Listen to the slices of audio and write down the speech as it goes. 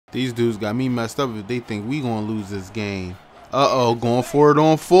These dudes got me messed up if they think we gonna lose this game. Uh-oh, going for it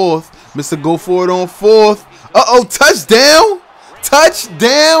on fourth. Mr. Go for it on fourth. Uh-oh, touchdown.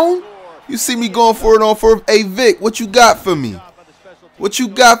 Touchdown. You see me going for it on fourth. Hey, Vic, what you got for me? What you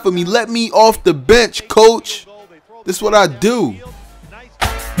got for me? Let me off the bench, coach. This is what I do.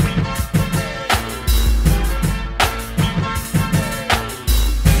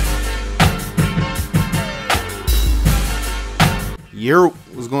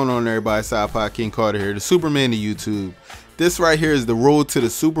 What's going on, everybody? It's iPodKingCarter here, the Superman of YouTube. This right here is the road to the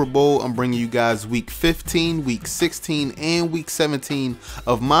Super Bowl. I'm bringing you guys week 15, week 16, and week 17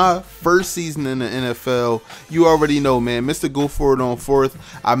 of my first season in the NFL. You already know, man, Mr. Go for it on fourth.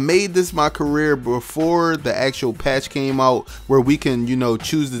 I made this my career before the actual patch came out where we can, you know,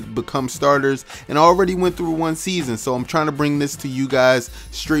 choose to become starters. And I already went through one season, so I'm trying to bring this to you guys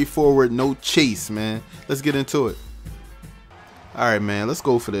straightforward, no chase, man. Let's get into it. Alright, man, let's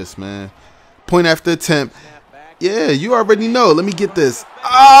go for this, man. Point after attempt. Yeah, you already know. Let me get this.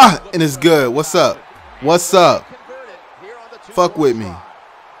 And it's good. What's up? What's up? Fuck with me.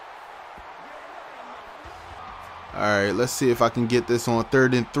 Alright, let's see if I can get this on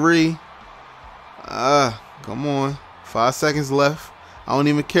 3rd and 3. Come on. 5 seconds left. I don't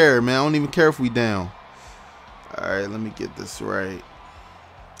even care, man. I don't even care if we down. Alright, let me get this right.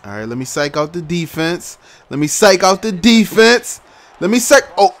 All right, let me psych out the defense. Let me psych out the defense. Let me psych.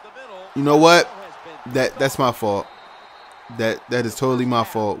 Oh, you know what? That's my fault. That is totally my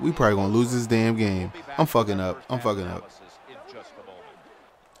fault. We probably gonna lose this damn game. I'm fucking up. I'm fucking up.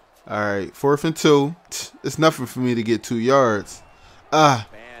 All right, 4th and 2. It's nothing for me to get 2 yards.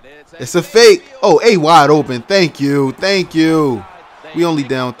 It's a fake. Oh, A wide open. Thank you. Thank you. We only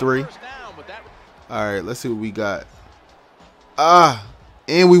down 3. All right, let's see what we got.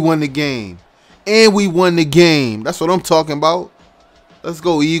 And we won the game. And we won the game. That's what I'm talking about. Let's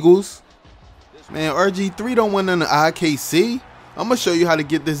go, Eagles. Man, RG3 don't want none of IKC. I'm going to show you how to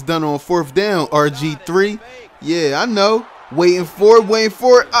get this done on 4th down, RG3. Yeah, I know. Waiting for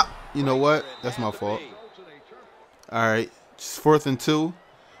it. You know what? That's my fault. All right. Just 4th and 2.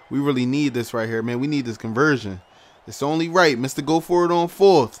 We really need this right here, man. We need this conversion. It's only right. Mr. Go for it on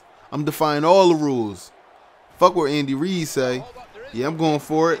 4th. I'm defying all the rules. Fuck what Andy Reid say. Yeah, I'm going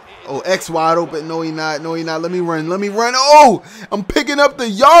for it. Oh, X wide open. No, he not. No, he not. Let me run. Let me run. Oh, I'm picking up the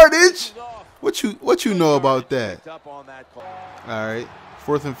yardage. What you know about that? All right.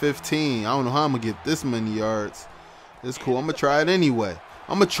 4th and 15. I don't know how I'm going to get this many yards. It's cool. I'm going to try it anyway.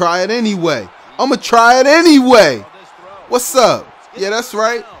 What's up? Yeah, that's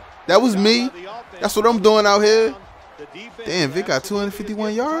right. That was me. That's what I'm doing out here. Damn, Vic got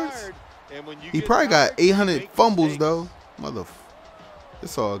 251 yards. He probably got 800 fumbles, though. Motherfucker.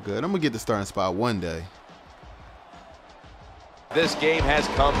 It's all good. I'm going to get the starting spot one day. This game has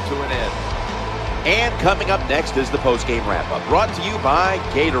come to an end. And coming up next is the post-game wrap-up, brought to you by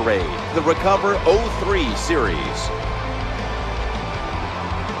Gatorade, the Recover 03 series.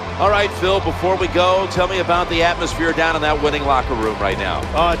 All right, Phil, before we go, tell me about the atmosphere down in that winning locker room right now.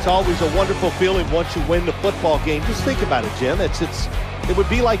 It's always a wonderful feeling once you win the football game. Just think about it, Jim. It would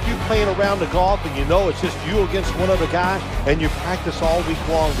be like you playing around the golf and you know it's just you against one other guy and you practice all week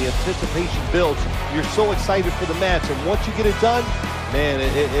long. The anticipation builds. You're so excited for the match, and once you get it done, man,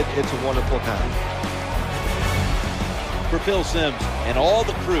 it's a wonderful time. For Phil Simms and all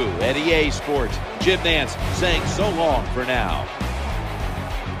the crew at EA Sports, Jim Nance saying so long for now.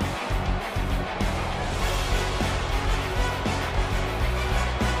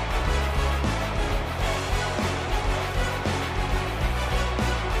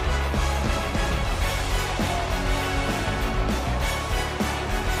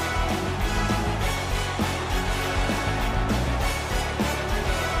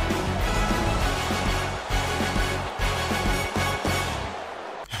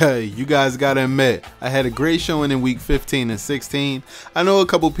 Hey, you guys gotta admit, I had a great showing in week 15 and 16. I know a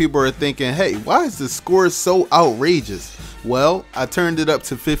couple people are thinking, hey, why is the score so outrageous? Well, I turned it up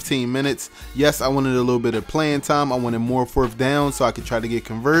to 15 minutes. Yes, I wanted a little bit of playing time. I wanted more 4th down so I could try to get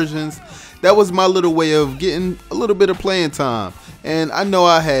conversions. That was my little way of getting a little bit of playing time. And I know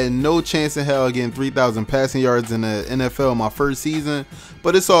I had no chance in hell getting 3,000 passing yards in the NFL my first season.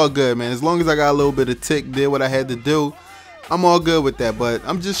 But it's all good, man. As long as I got a little bit of tick, did what I had to do, I'm all good with that. But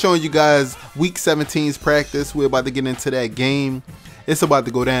I'm just showing you guys week 17's practice. We're about to get into that game. It's about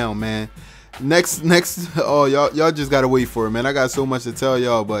to go down, man. Next, oh, y'all just gotta wait for it, man. I got so much to tell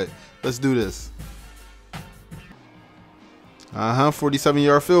y'all, but let's do this.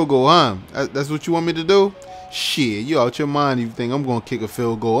 47-yard field goal, huh? That's what you want me to do? Shit, you out your mind if you think I'm gonna kick a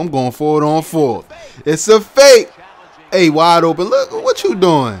field goal. I'm going for it on 4th. It's a fake. Hey, wide open. Look, what you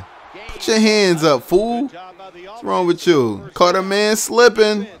doing? Put your hands up, fool. What's wrong with you? Caught a man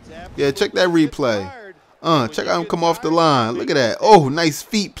slipping. Yeah, check that replay. Check out him come off the line. Look at that. Oh, nice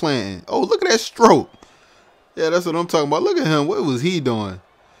feet planting. Oh, look at that stroke. Yeah, that's what I'm talking about. Look at him. What was he doing?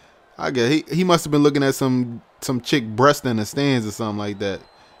 I guess he must have been looking at some chick breast in the stands or something like that.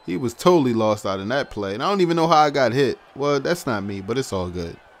 He was totally lost out in that play. And I don't even know how I got hit. Well, that's not me, but it's all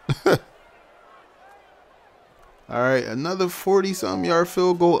good. All right, another 40-something yard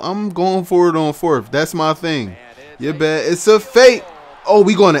field goal. I'm going for it on fourth. That's my thing. You bet. It's a fake. Oh,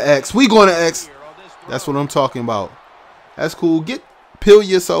 we going to X. We going to X. That's what I'm talking about. That's cool. Peel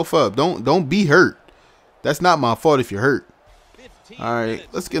yourself up. Don't be hurt. That's not my fault if you're hurt. All right,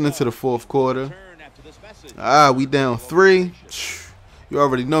 let's get into the fourth quarter. We down 3. You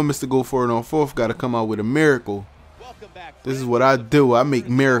already know Mr. Go For It on fourth got to come out with a miracle. This is what I do. I make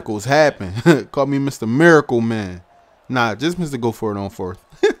miracles happen. Call me Mr. Miracle Man. Nah, just Mr. Go For It on fourth.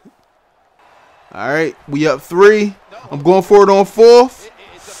 All right, we up 3. I'm going for it on fourth.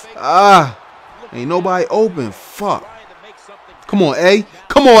 Ain't nobody open. Fuck. Come on, A.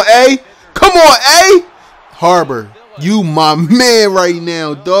 Come on, A. Come on, A. Harbor, you my man right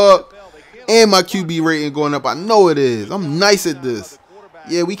now, dog. And my QB rating going up. I know it is. I'm nice at this.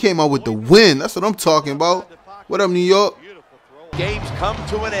 Yeah, we came out with the win. That's what I'm talking about. What up, New York? Games come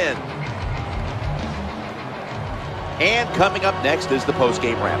to an end. And coming up next is the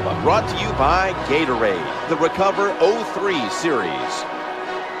post-game wrap-up, brought to you by Gatorade, the Recover 03 series.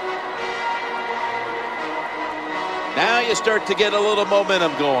 Now you start to get a little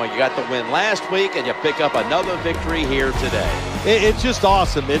momentum going. You got the win last week, and you pick up another victory here today. It's just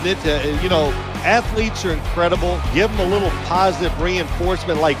awesome, isn't it? You know, athletes are incredible. Give them a little positive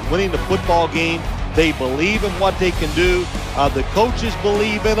reinforcement like winning the football game. They believe in what they can do. The coaches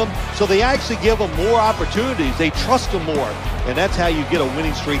believe in them, so they actually give them more opportunities. They trust them more, and that's how you get a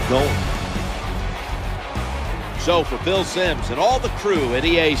winning streak going. So for Bill Sims and all the crew at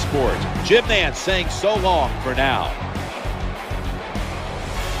EA Sports, Jim Nance saying so long for now.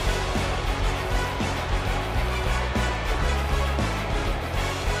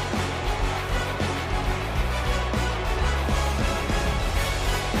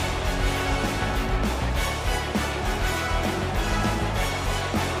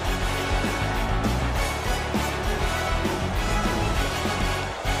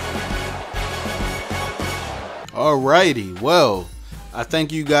 Alrighty, well, I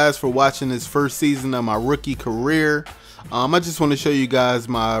thank you guys for watching this first season of my rookie career. I just want to show you guys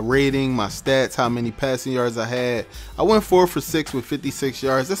my rating, my stats, how many passing yards I had. I went 4 for 6 with 56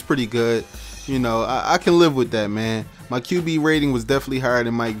 yards. That's pretty good. You know, I can live with that, man. My QB rating was definitely higher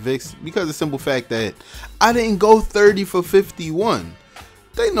than Mike Vick's because of the simple fact that I didn't go 30 for 51.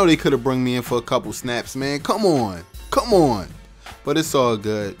 They know they could have brought me in for a couple snaps, man. Come on. Come on. But it's all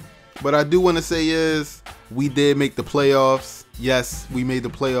good. What I do want to say is we did make the playoffs. Yes, we made the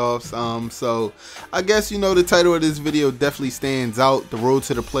playoffs. So I guess, you know, the title of this video definitely stands out. The road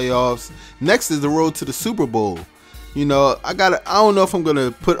to the playoffs. Next is the road to the Super Bowl. You know, I don't know if I'm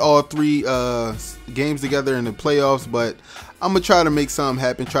gonna put all 3 games together in the playoffs, but I'm gonna try to make something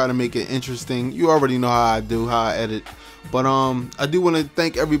happen, try to make it interesting. You already know how I do, how I edit. But I do want to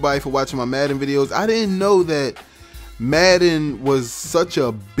thank everybody for watching my Madden videos. I didn't know that Madden was such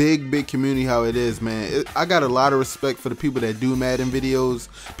a big community how it is, man. I got a lot of respect for the people that do Madden videos,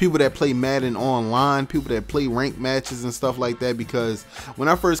 people that play Madden online, people that play ranked matches and stuff like that, because when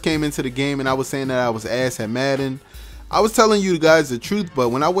I first came into the game and I was saying that I was ass at Madden, I was telling you guys the truth, but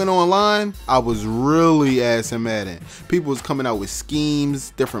when I went online, I was really ass at Madden. People was coming out with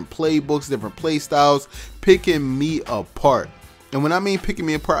schemes, different playbooks, different play styles, picking me apart. And when I mean picking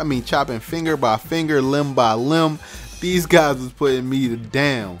me apart, I mean chopping finger by finger, limb by limb. These guys was putting me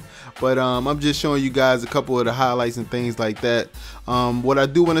down. But I'm just showing you guys a couple of the highlights and things like that. What I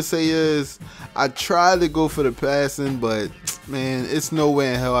do want to say is I tried to go for the passing, but man, it's no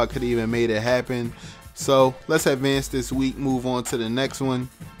way in hell I could even made it happen. So let's advance this week, move on to the next one.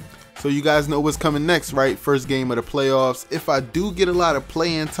 So you guys know what's coming next, right? First game of the playoffs. If I do get a lot of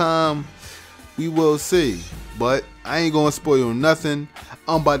playing time, we will see. But I ain't gonna spoil nothing.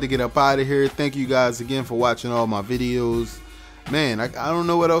 I'm about to get up out of here. Thank you guys again for watching all my videos. Man, I don't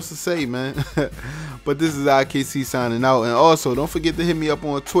know what else to say, man. But this is IKC signing out. And also, don't forget to hit me up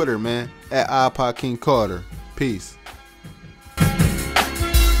on Twitter, man, at iPodKingCarter. Peace.